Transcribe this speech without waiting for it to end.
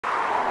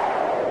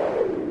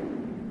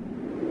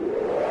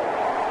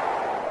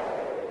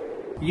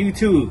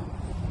YouTube.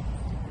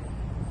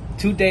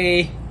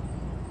 Today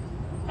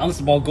I'm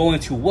supposed going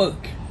to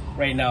work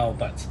right now,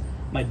 but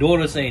my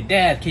daughter say,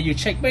 "Dad, can you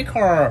check my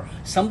car?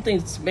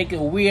 Something's making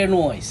a weird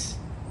noise."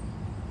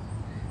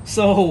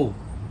 So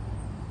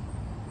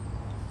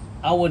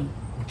I would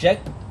jack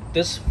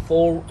this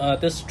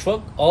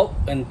truck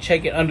up and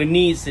check it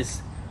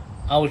underneath.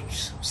 I would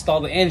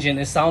start the engine.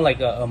 It sounds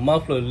like a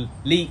muffler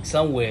leak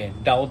somewhere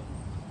down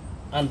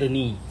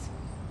underneath.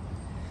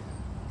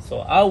 So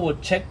I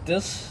would jack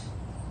this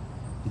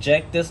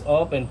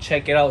up and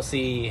check it out,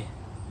 see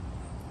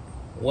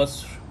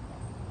what's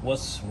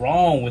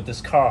wrong with this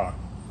car.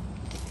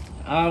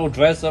 I'll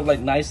dress up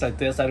nice like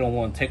this. I don't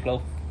want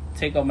to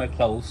take off my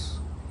clothes,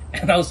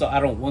 and also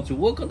I don't want to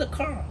work on the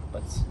car.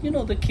 But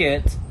the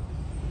kids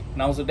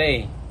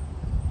nowadays,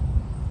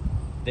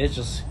 they're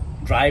just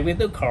driving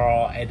the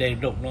car and they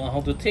don't know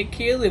how to take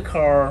care of the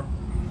car.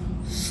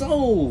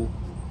 So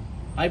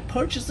I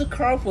purchased a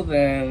car for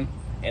them,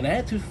 and I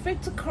had to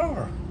fix the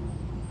car.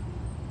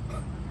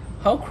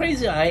 How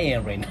crazy I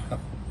am right now.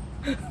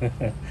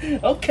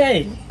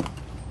 Okay.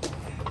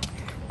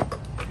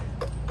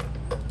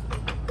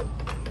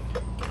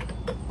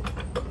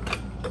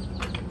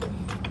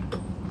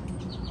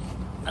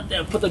 And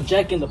then put the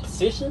jack in the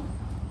position.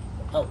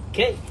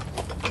 Okay.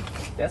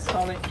 That's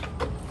how it.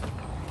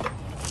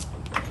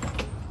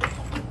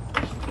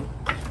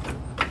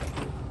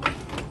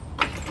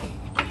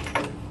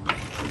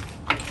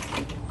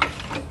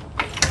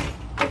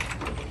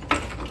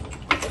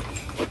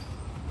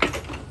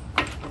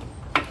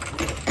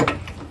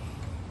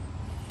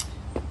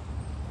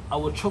 I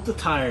will choke the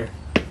tire,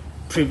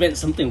 prevent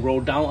something roll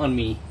down on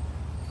me.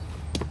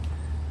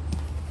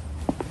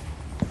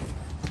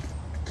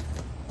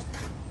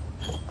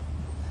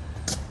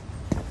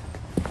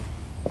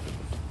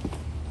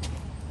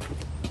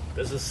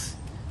 This is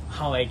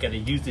how I gotta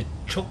use it.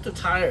 Choke the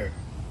tire.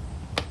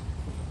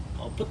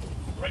 I'll put it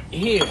right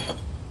here,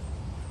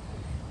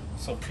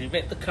 so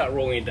prevent the car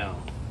rolling down.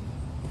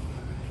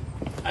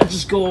 I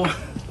just go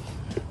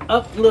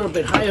up a little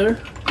bit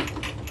higher.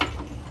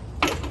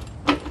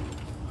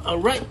 All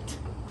right,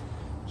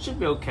 should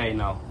be okay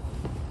now.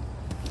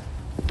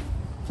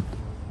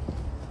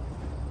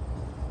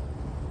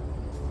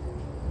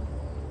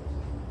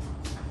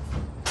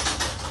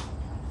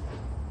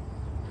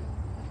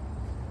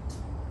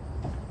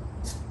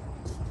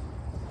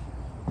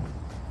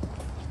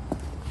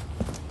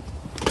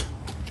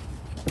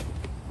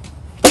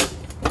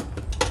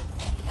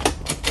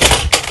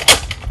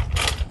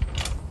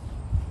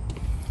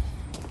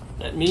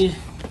 Let me.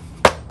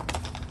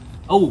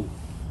 Oh.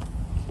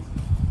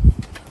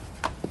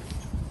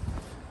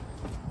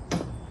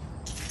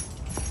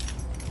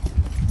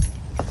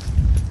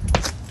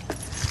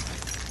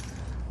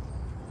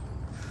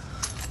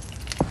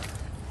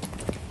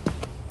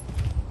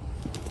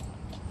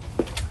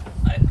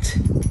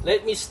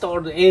 Let me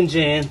start the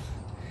engine,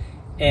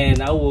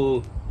 and I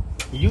will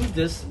use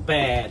this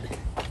pad,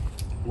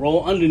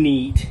 roll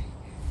underneath,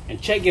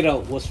 and check it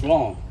out what's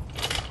wrong.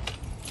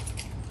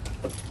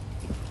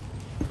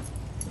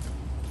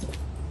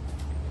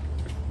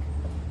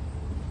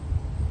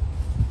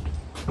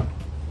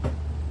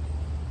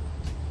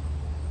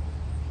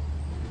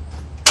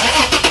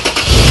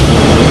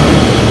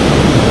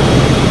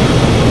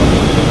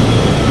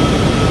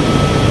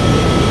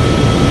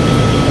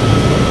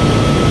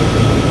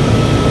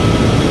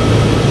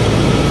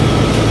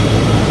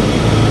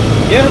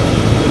 Yep,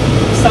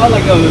 sound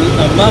like a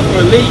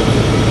muffler leak.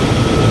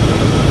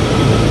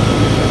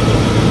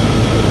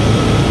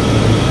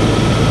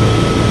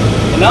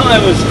 And now I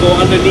must go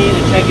underneath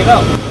and check it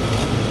out.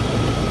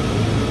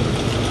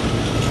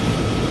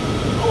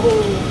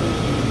 Oh,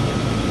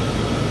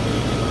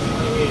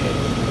 yeah.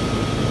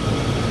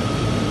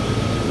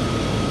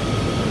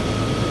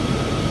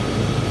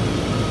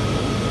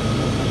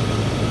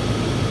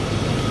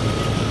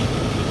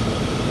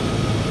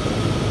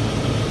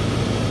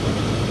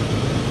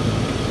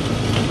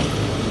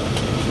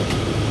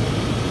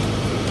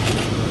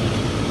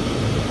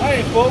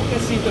 Alright folks,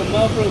 let's see if the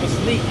muffler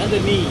was leaked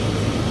underneath.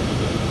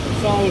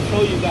 So I will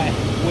show you guys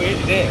where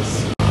it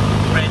is.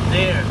 Right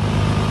there.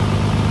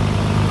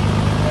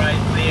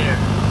 Right there.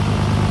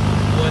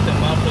 Where the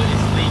muffler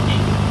is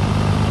leaking.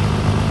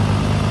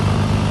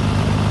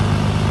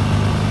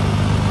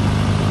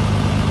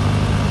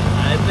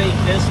 I think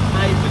this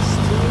pipe is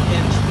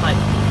 2-inch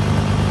pipe.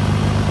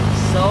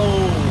 So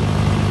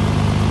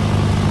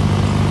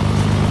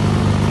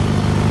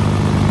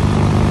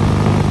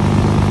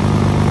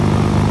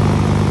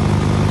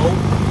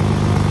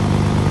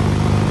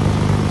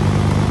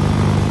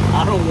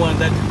I don't want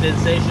that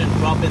condensation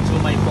drop into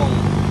my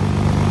phone,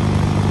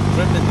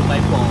 drip into my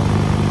phone.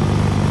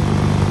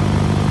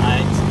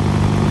 Alright.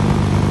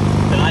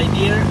 The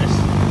idea is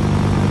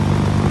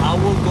I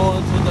will go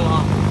to the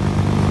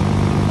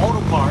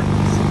auto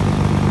parts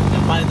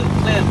and buy the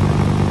clamp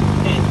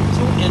and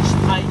 2-inch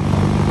pipe.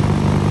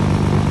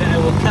 Then I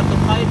will cut the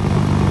pipe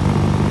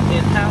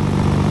in half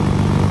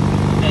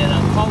and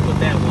I'll cover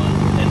that one.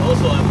 And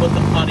also I put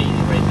the putty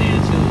right there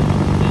too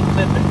and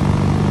clip it.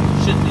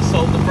 should be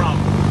solved the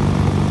problem.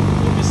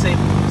 We'll be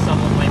saving some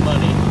of my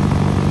money.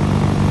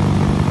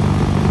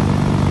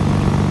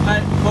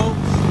 Alright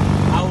folks,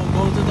 I will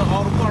go to the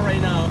auto part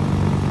right now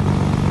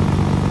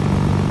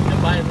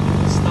and buy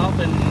the stuff,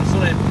 and as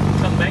soon as I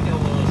come back I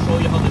will show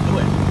you how to do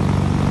it.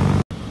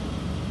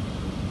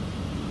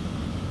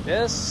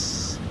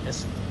 This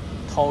is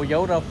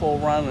Toyota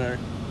 4Runner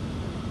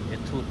in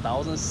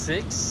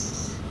 2006.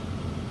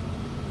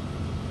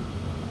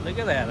 Look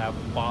at that, I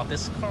bought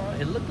this car.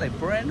 It looked like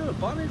brand new. I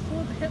bought it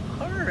for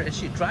her and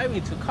she's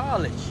driving to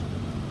college.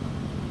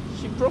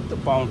 She broke the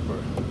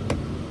bumper.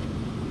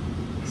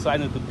 So I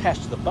need to patch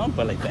the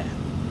bumper like that.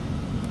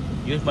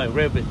 Use my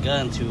rivet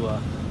gun to,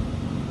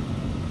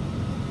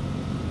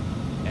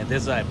 and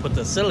this I put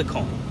the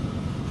silicone.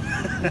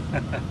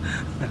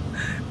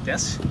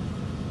 That's,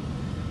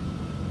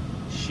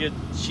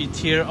 she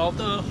tear off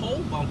the whole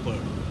bumper.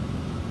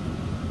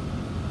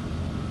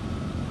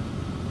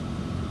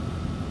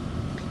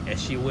 And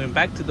she went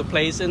back to the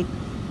place and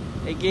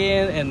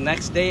again, and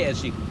next day, and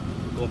she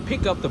go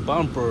pick up the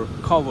bumper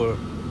cover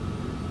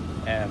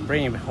and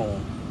bring it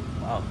home.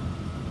 Wow.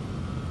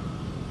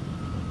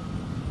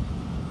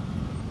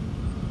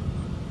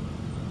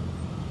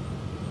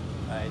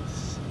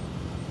 Nice.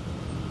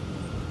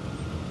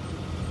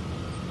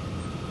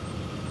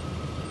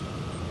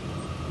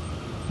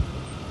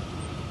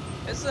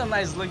 It's a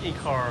nice looking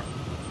car,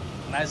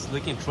 nice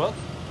looking truck.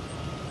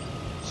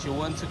 She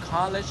went to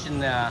college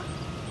in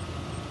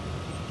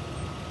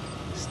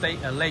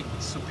Lake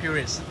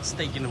Superior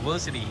State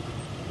University.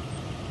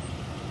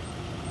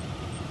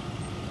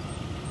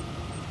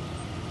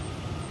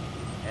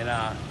 And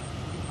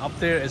up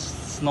there it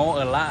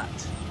snow a lot.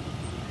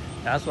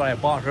 That's why I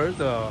bought her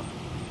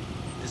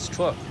this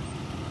truck.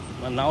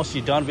 But now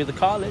she's done with the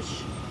college.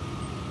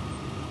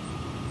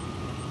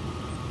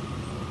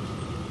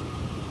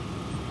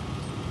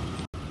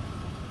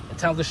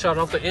 It's time to shut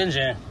off the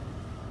engine.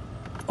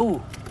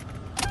 Ooh.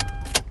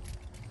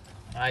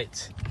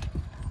 Alright.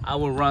 I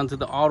will run to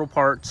the auto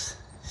parts,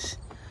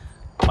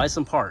 buy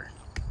some part,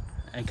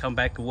 and come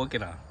back to work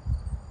it on.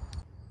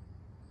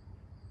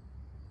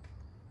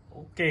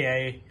 Okay,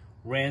 I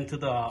ran to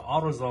the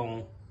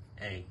AutoZone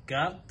and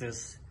got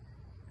this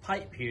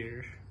pipe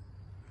here,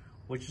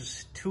 which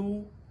is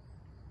 2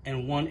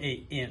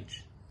 1/8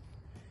 inch.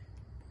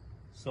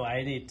 So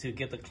I need to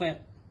get the clamp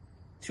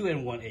 2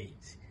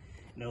 1/8.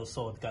 You know,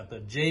 so it got the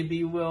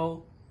JB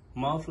wheel,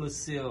 muffler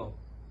seal.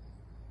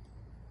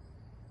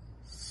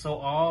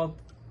 So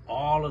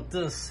all of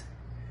this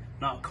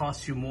not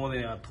cost you more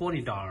than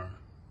 $20.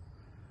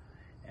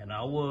 And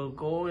I will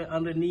go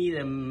underneath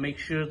and make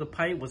sure the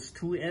pipe was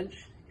 2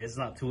 inch. It's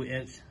not 2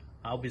 inch.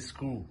 I'll be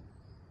screwed.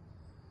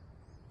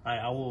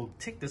 I will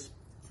take this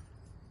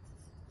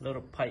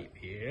little pipe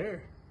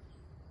here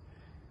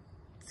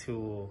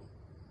to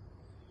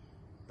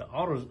the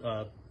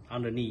auto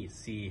underneath,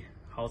 see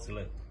how's it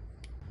look.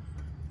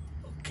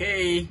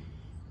 Okay,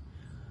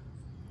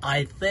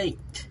 I think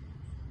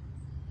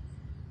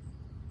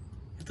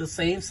it's the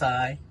same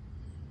side.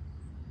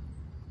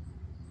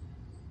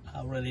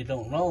 I really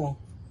don't know,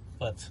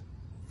 but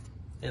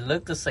it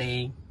looked the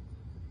same.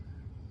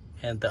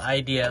 And the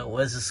idea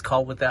was just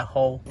covered that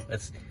hole.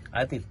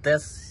 I think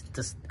this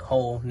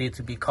hole needs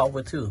to be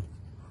covered too.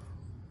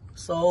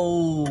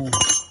 So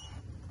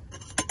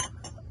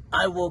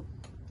I will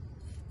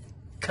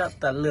cut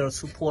that little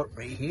support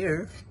right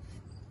here.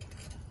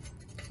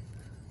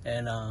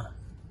 And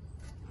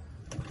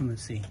let me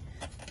see.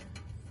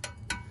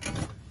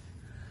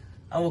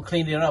 I will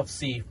clean it up,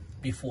 see,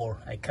 before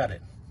I cut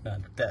it.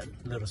 That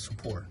little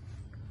support.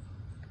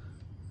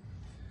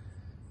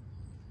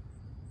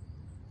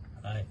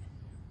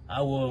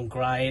 I will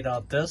grind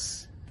out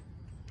this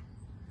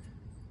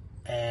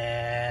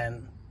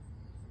and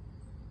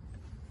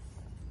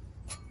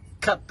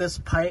cut this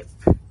pipe,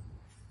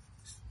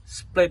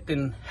 split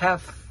in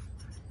half,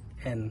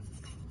 and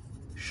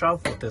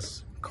shuffle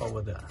this,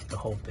 cover the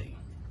whole thing.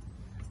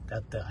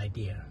 That's the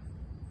idea.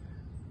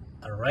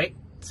 All right,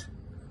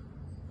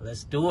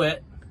 let's do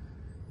it.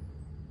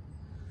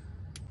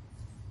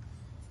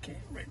 Okay,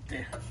 right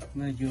there.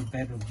 I'm gonna do a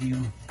better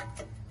view.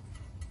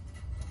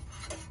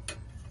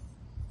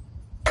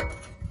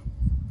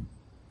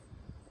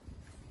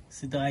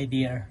 See the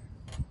idea?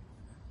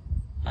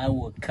 I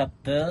will cut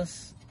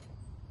this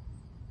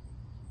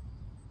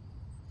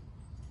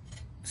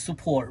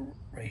support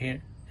right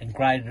here and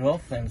grind it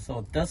off, and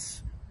so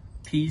this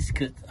piece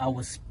I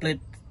will split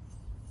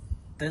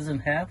this in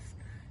half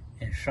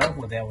and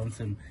shuffle that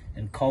one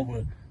and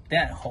cover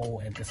that hole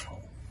and this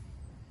hole.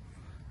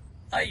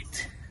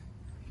 Alright,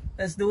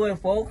 let's do it,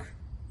 folks.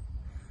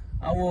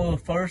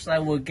 First I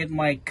will get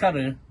my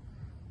cutter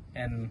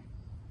and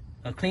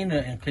a cleaner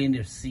and clean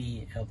to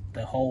see if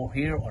the hole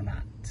here or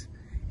not.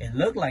 It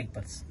looked like,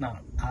 but it's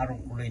not. I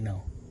don't really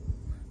know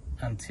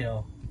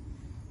until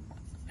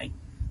I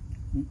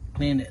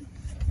clean it.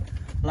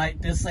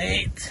 Like they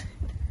said,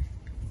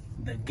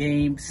 the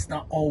game's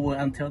not over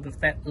until the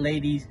fat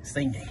lady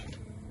singing.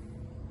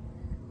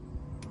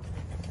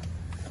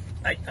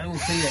 I will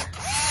clean it.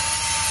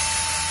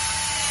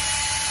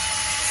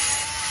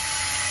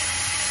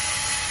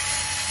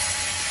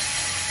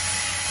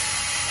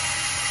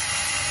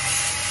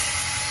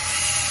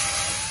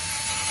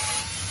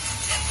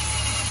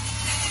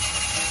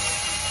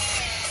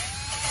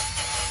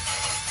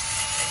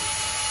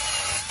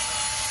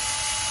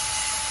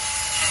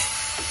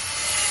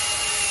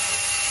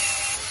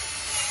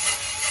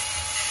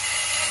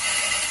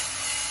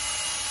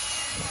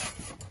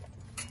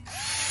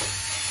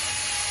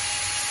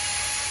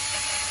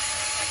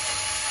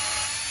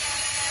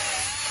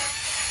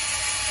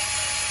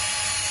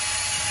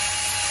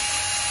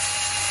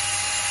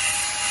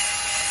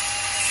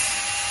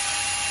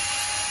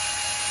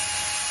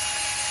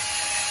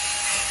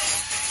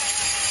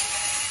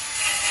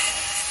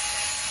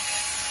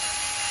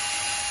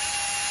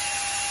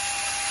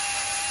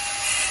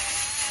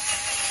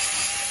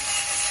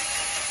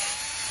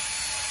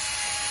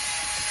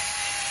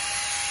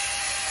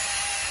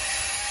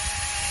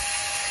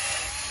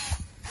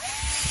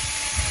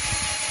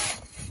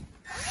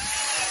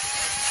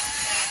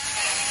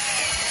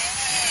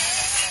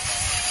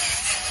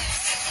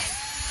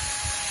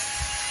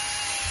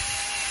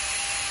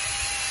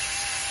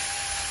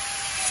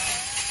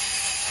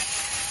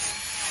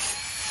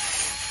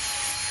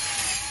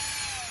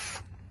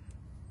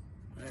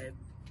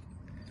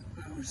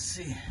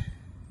 see.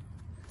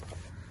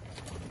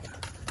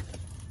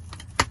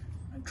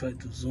 I try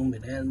to zoom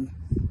it in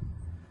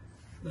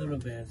a little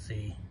bit.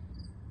 See.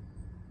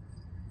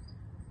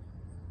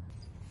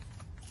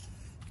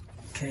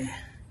 Okay,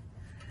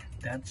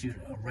 that you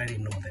already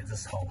know that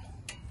this hole.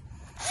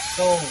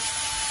 So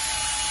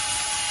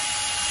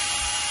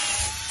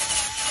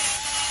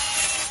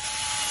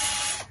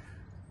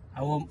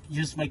I will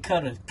use my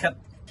cutter, cut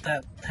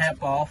that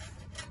tab off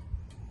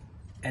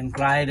and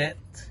grind it,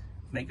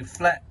 make it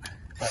flat.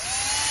 But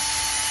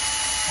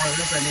for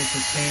this I need to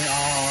clean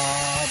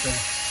all the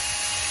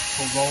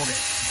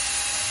corroded,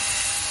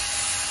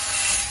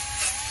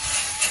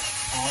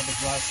 all the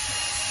rust.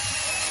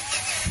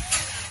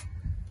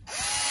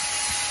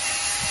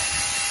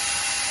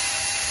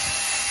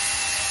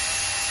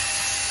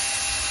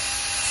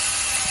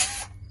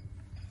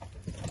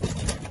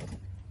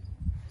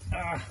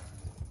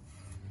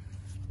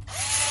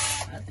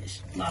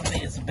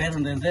 Nothing is better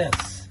than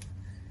this.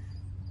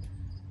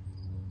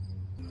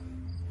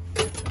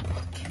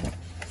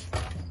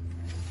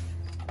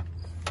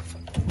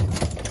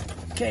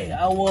 Okay,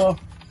 I will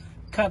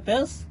cut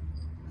this.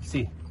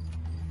 See,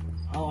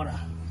 ahora.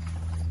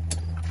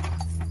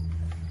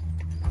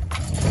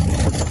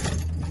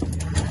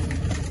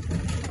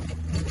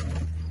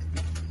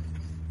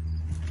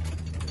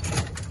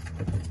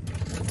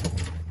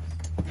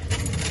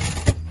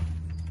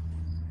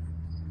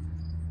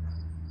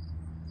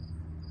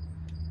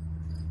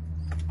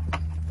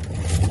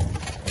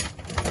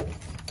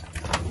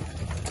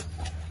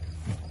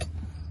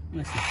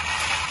 Let's see.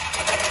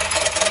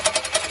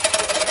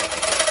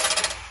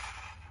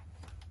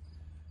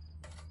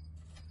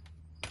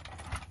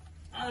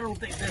 I don't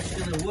think that's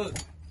gonna work.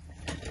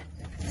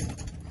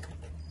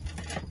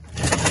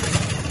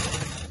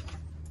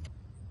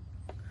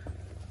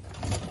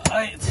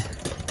 Alright.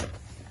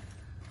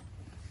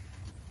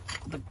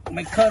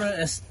 My cutter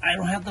is, I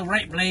don't have the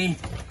right blade,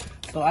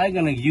 so I'm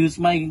gonna use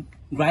my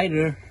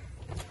grinder.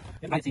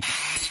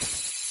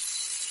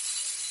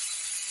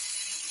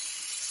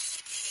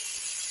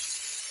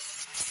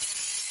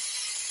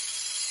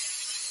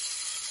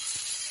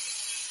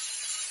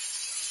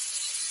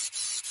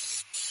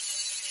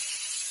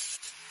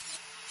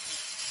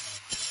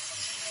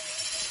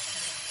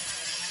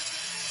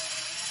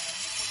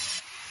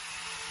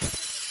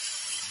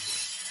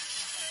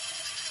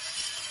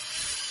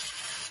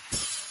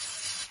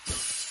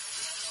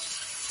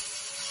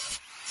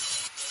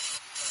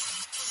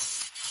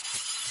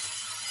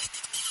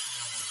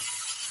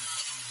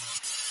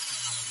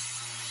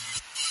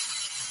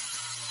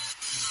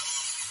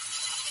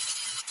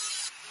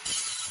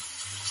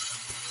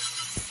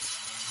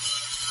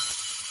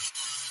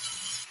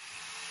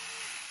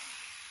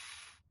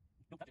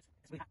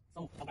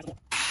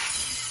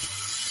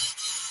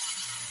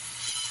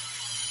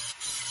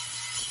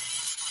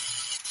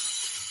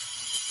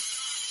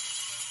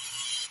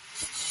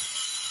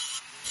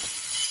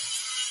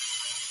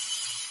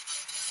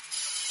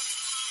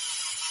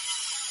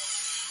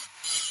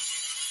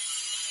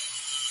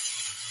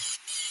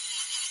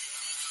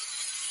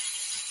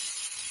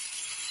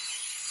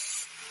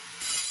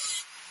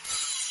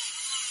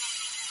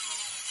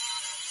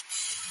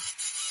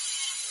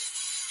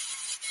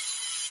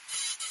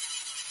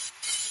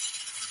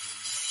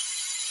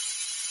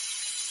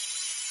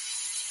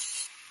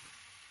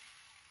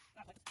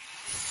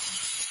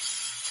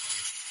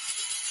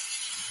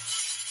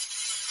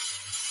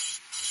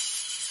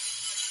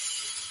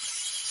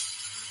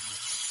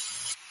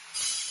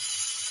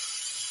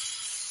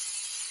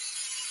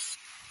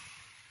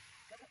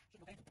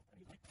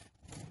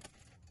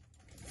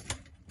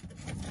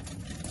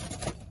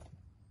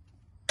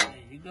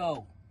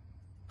 Go.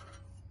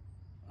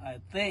 I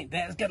think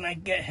that's gonna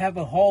have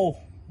a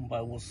hole,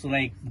 but we'll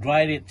like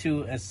grind it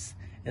too. It's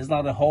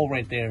not a hole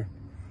right there,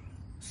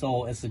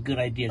 so it's a good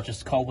idea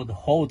just cover the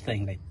whole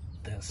thing like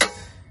this.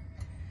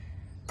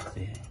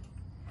 See?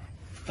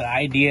 The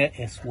idea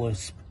is we'll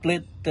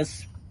split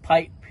this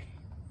pipe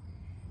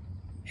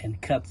and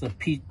cut the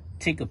piece,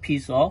 take a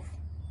piece off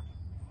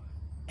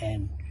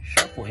and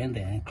shuffle in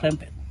there and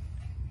clamp it.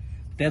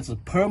 That's a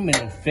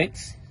permanent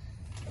fix.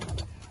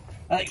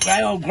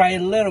 I'll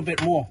grind a little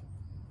bit more.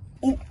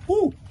 Ooh,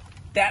 ooh,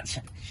 that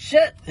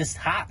shit is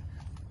hot.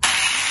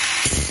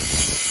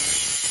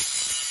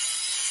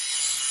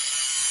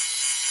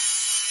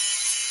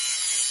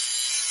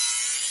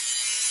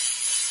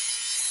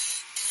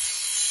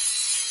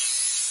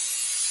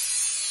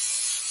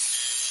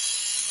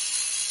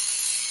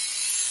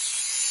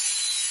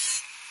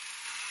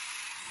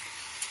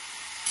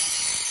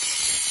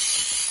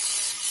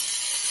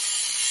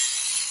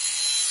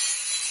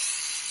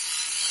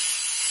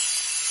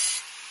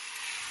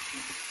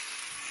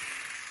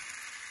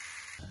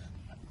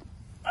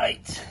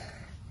 Right,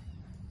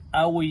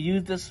 I will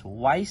use this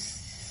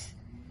vise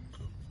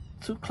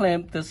to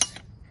clamp this.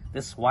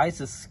 This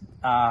vise is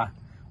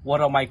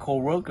one of my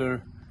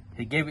co-worker.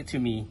 He gave it to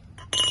me,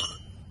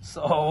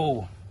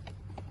 so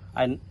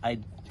I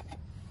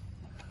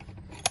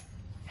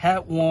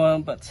had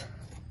one, but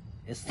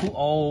it's too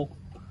old.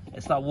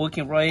 It's not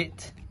working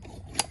right.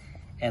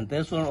 And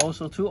this one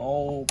also too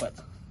old, but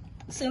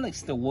it seems like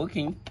still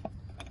working.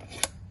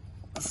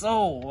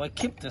 So I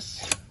keep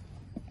this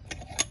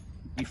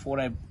before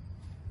I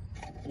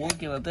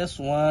work on this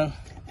one.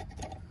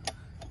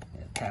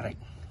 Kind of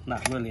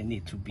not really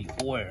need to be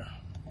oil.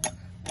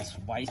 It's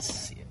white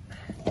here.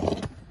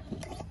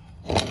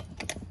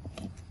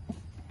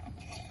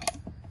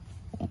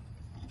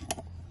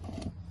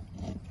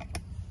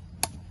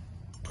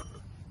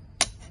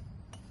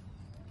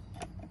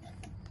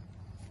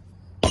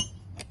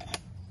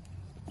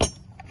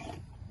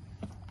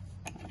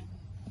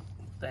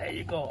 There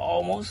you go,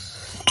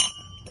 almost.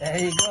 There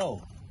you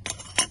go.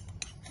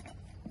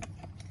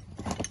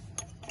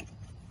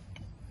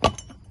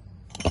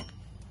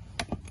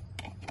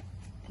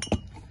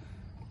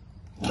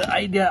 The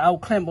idea, I'll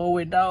clamp all the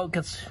way down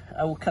because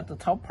I will cut the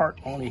top part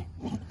only.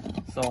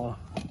 So,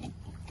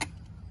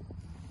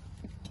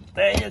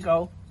 there you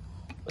go.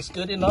 It's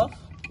good enough.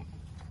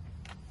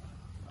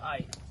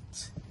 Alright.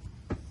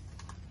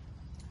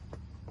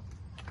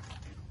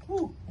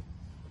 Whew.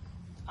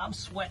 I'm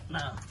sweating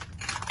now.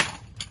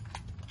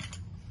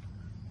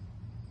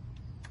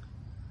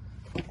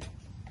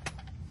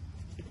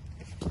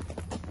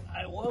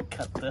 I will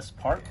cut this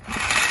part.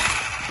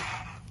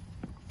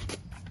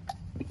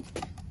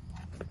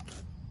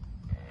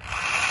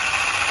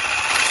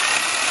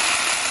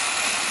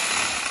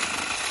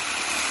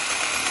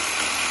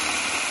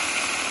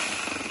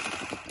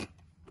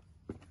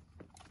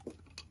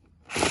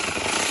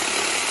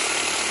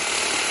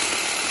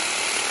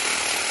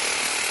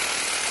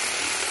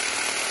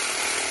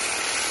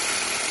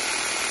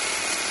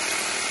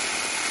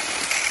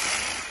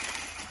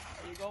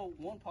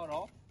 One part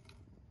off.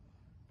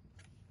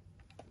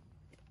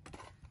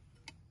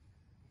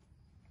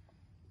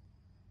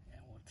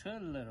 And we'll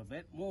turn a little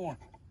bit more.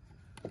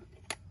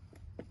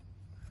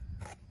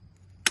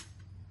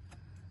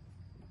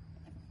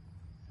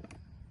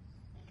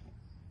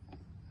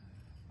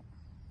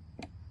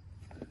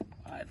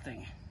 I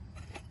think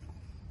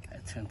I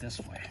turn this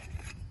way.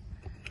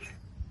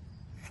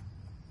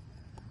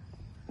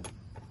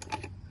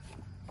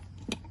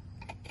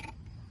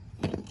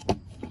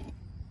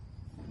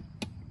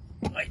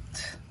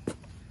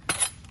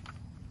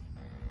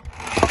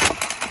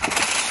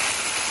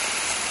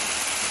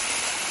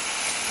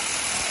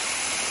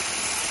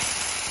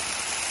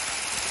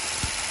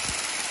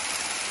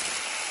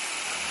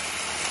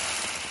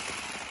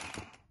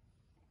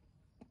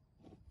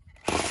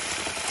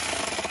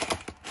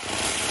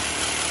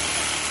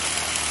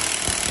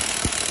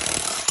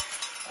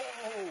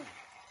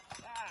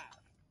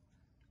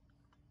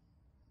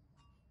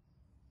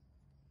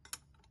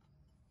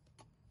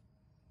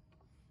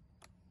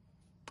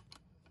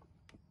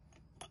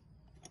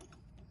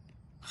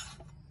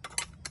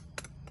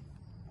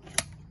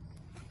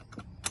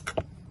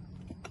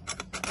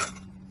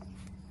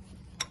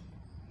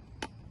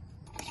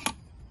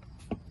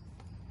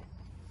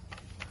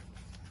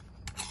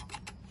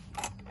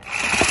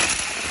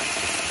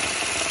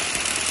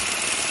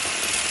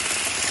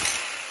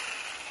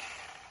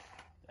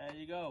 There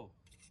you go.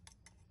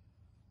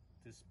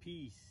 This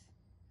piece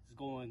is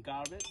going in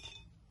garbage.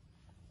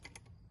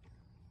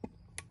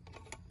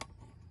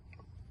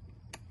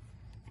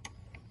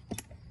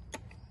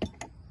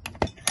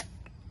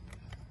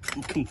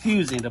 I'm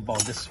confusing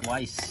about this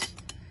slice.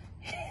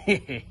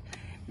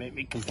 Make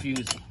me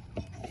confusing.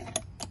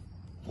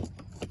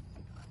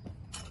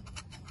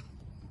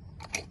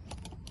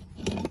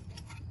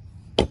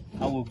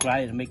 I will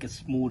grind it and make it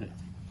smoother.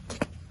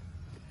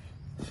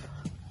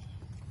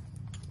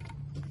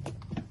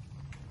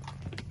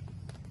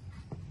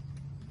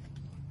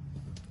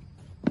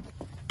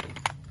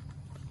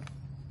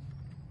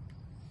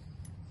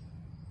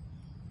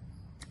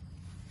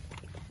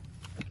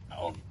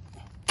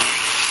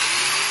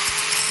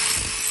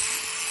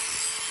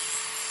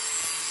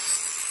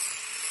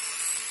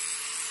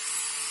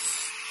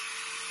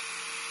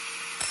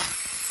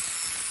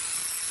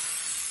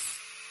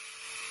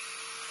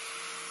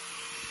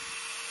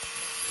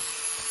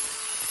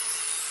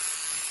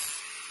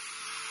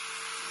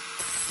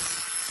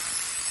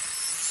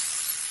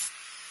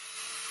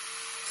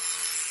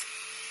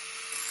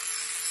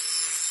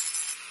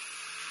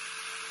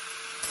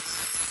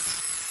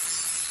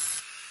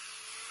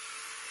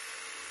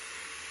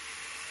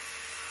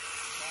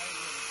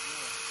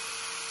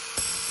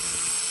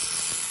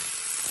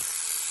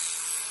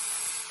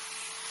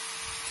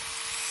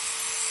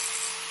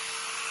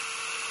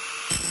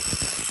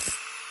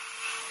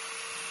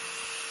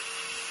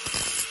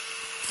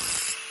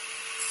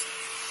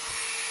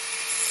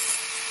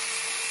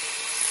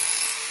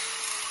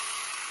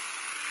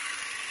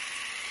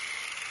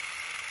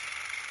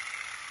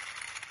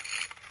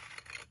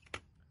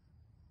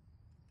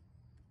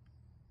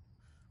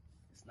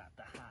 It's not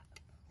that hot.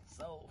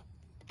 So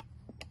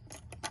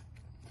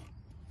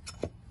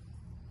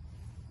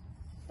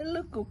it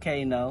look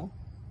okay now.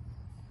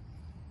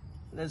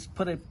 Let's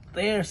put it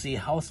there, see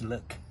how it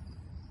look.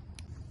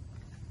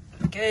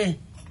 Okay.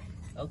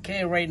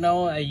 Okay, right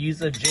now I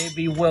use a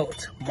JB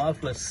Welt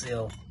muffler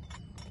seal.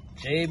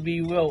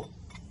 JB Welt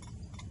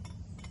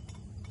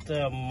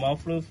the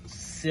muffler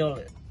seal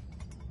it.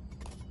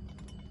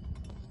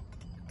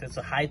 There's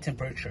a high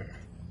temperature.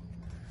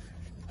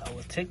 I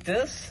will take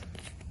this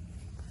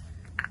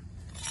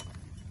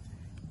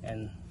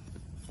and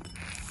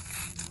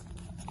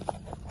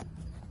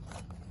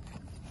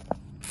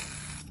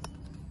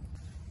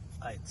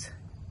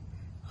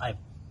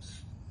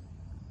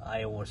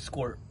I will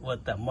squirt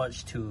with that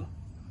much to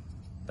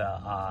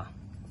the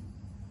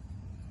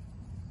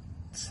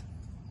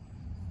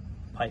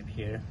pipe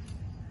here.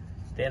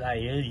 Then I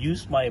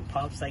use my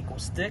popsicle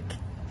stick,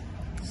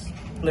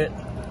 split.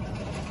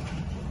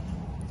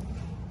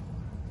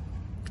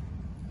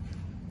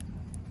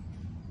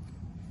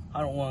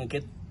 I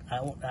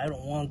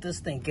don't want this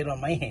thing get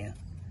on my hand.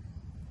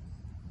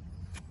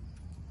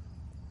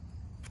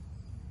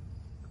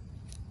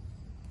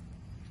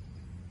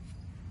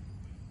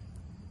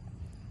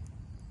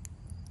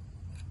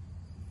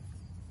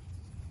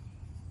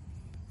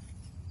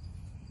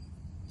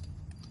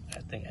 I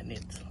think I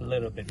need a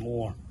little bit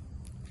more.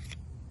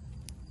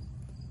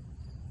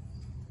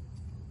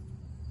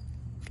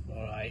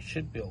 All right,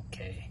 should be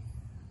okay.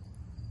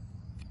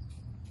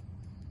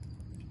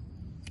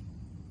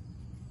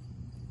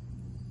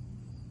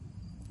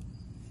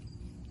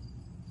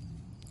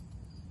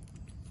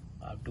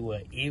 I'll do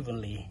it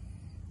evenly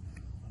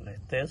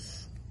like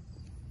this.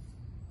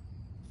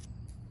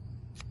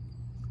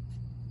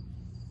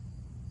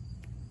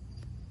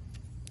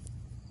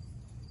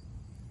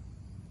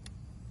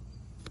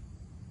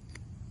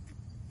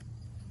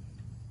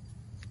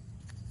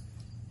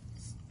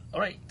 All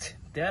right,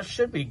 that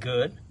should be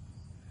good.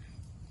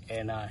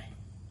 And I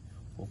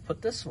will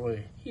put this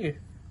right here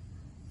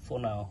for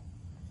now.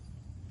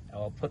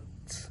 I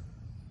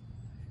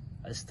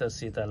still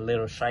see that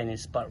little shiny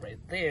spot right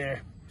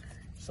there.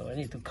 So I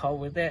need to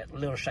cover that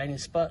little shiny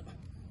spot.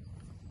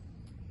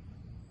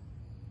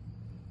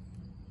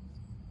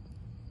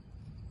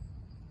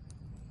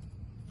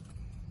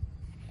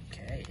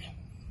 Okay.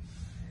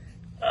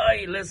 All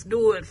right, let's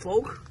do it,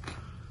 folks.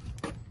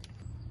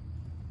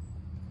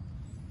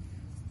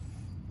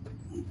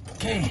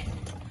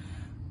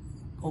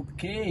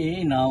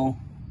 Okay, now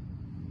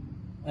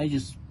I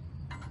just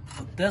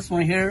put this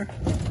one here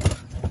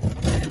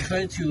and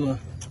try to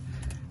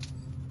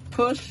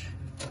push.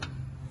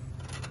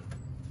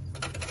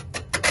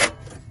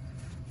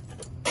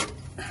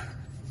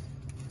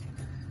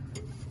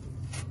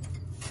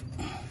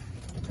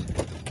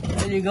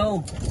 There you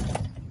go.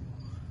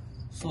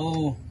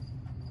 So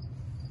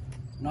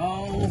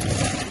now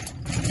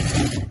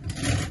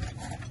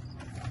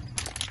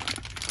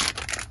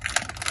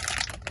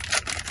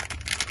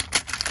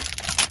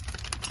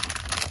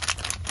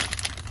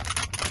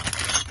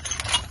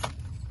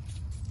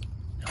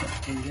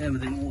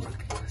everything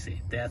work.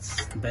 See,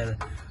 that's better.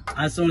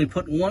 I just only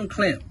put one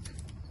clamp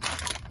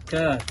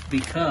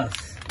because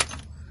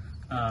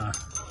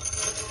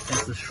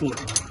it's a short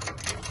one.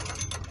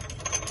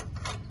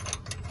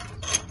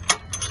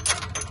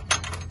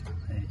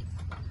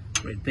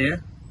 Right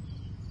there.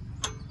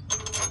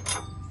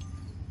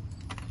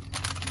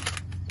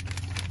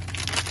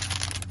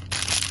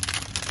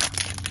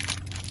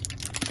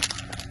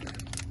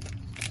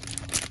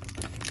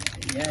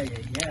 Yeah.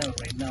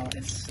 Right now I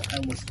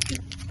was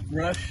getting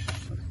rushed.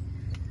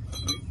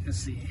 Let's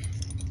see.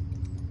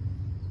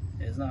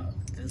 It's not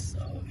this.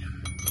 Right.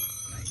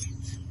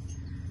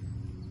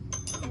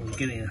 I was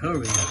getting in a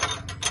hurry.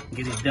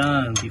 Get it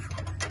done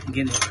before.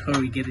 Get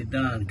it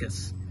done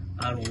because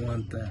I don't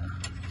want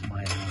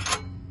my.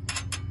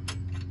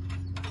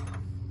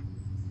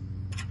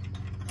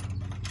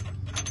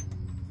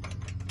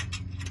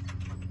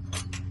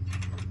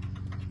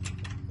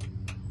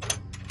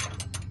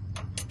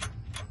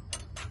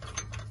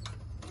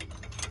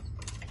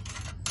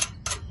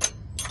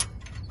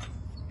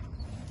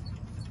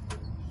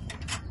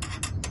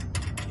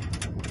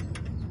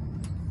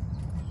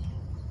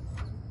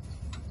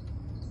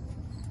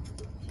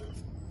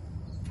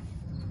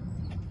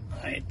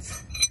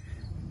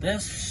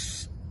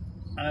 This,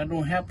 I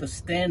don't have the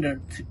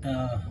standard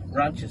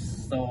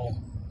ratchets, so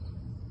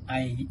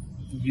I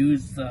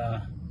use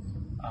the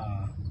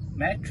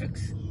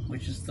matrix,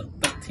 which is the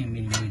 13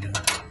 millimeter.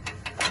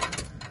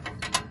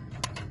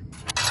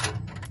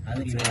 I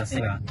think that's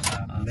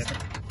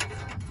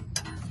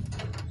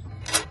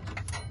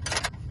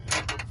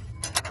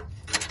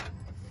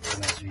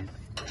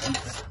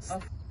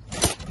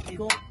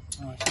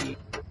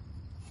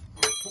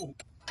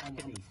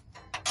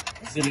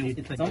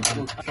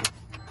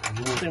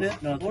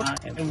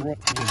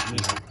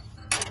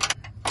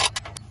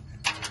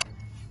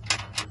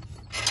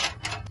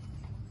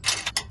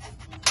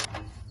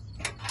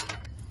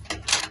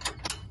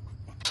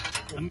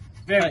I'm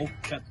very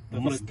cut the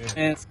most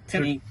and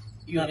technic.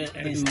 You have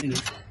everything.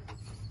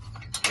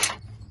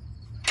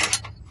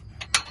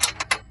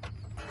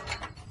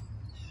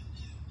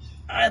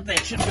 I think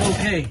it should be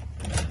okay.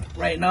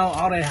 Right now,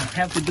 all I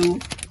have to do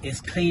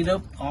is clean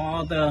up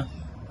all the,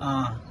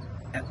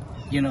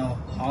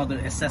 all the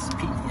excess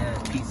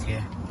piece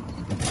here.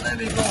 Let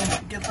me go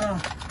get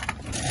the.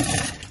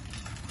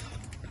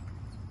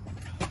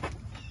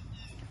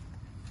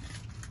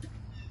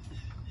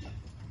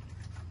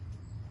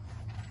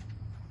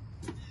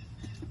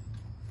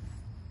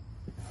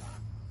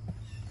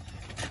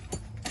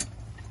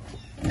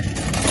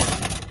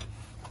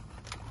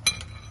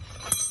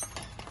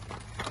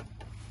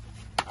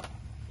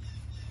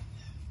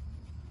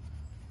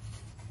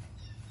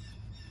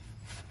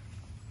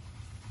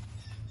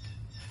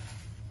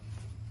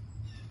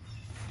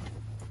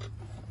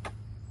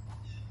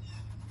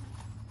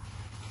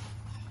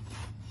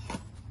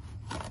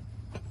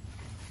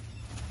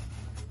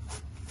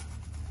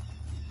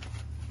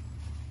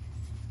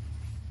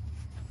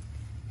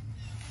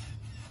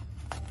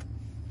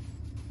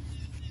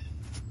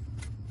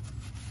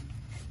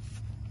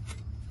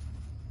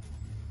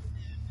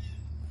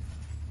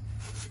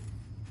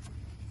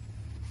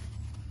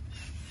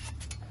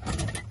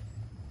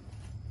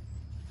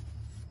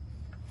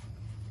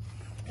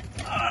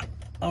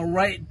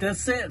 Alright,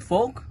 that's it,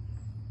 folk.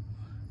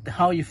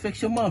 How you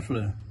fix your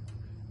muffler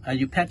and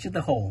you patch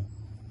the hole.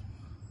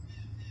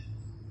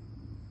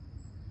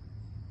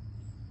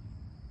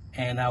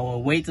 And I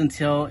will wait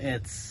until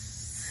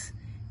it's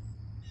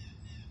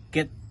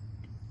get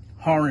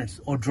hard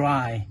or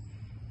dry.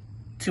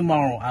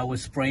 Tomorrow I will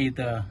spray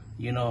the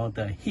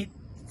the heat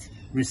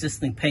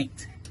resistant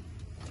paint,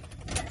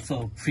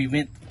 so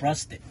prevent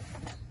rusted.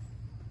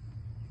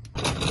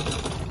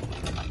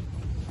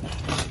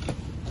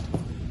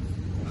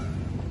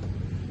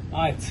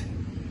 Alright,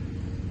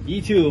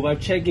 YouTube, I'm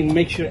checking,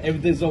 make sure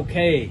everything's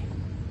okay.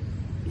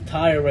 I'm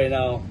tired right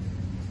now.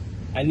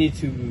 I need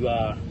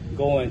to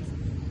go and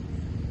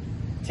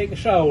take a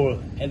shower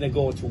and then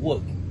go to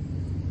work.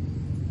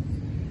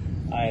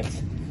 Alright,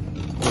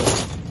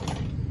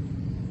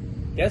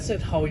 that's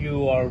it. How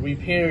you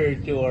repair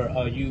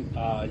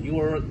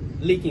your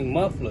leaking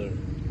muffler.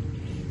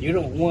 You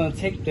don't want to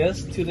take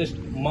this to the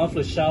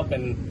muffler shop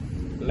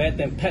and let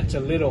them patch a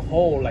little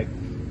hole like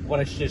what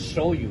I just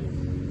showed you.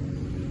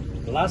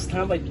 Last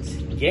time, I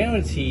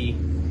guarantee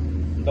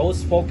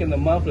those folk in the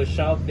muffler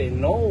shop, they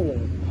know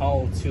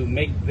how to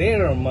make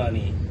their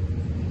money.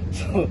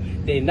 So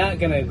they're not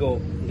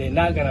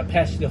gonna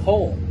patch the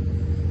hole.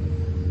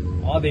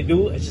 All they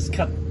do is just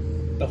cut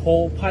the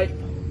whole pipe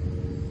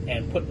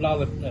and put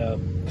another,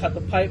 cut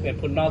the pipe and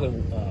put another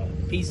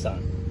piece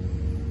on.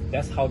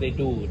 That's how they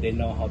do. They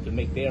know how to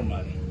make their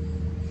money.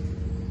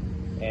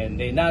 And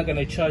they're not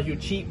gonna charge you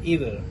cheap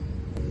either.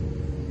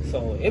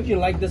 So if you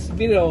like this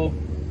video,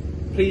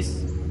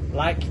 please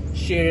like,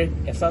 share,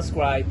 and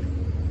subscribe.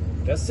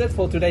 That's it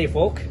for today,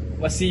 folk.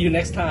 We'll see you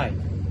next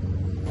time.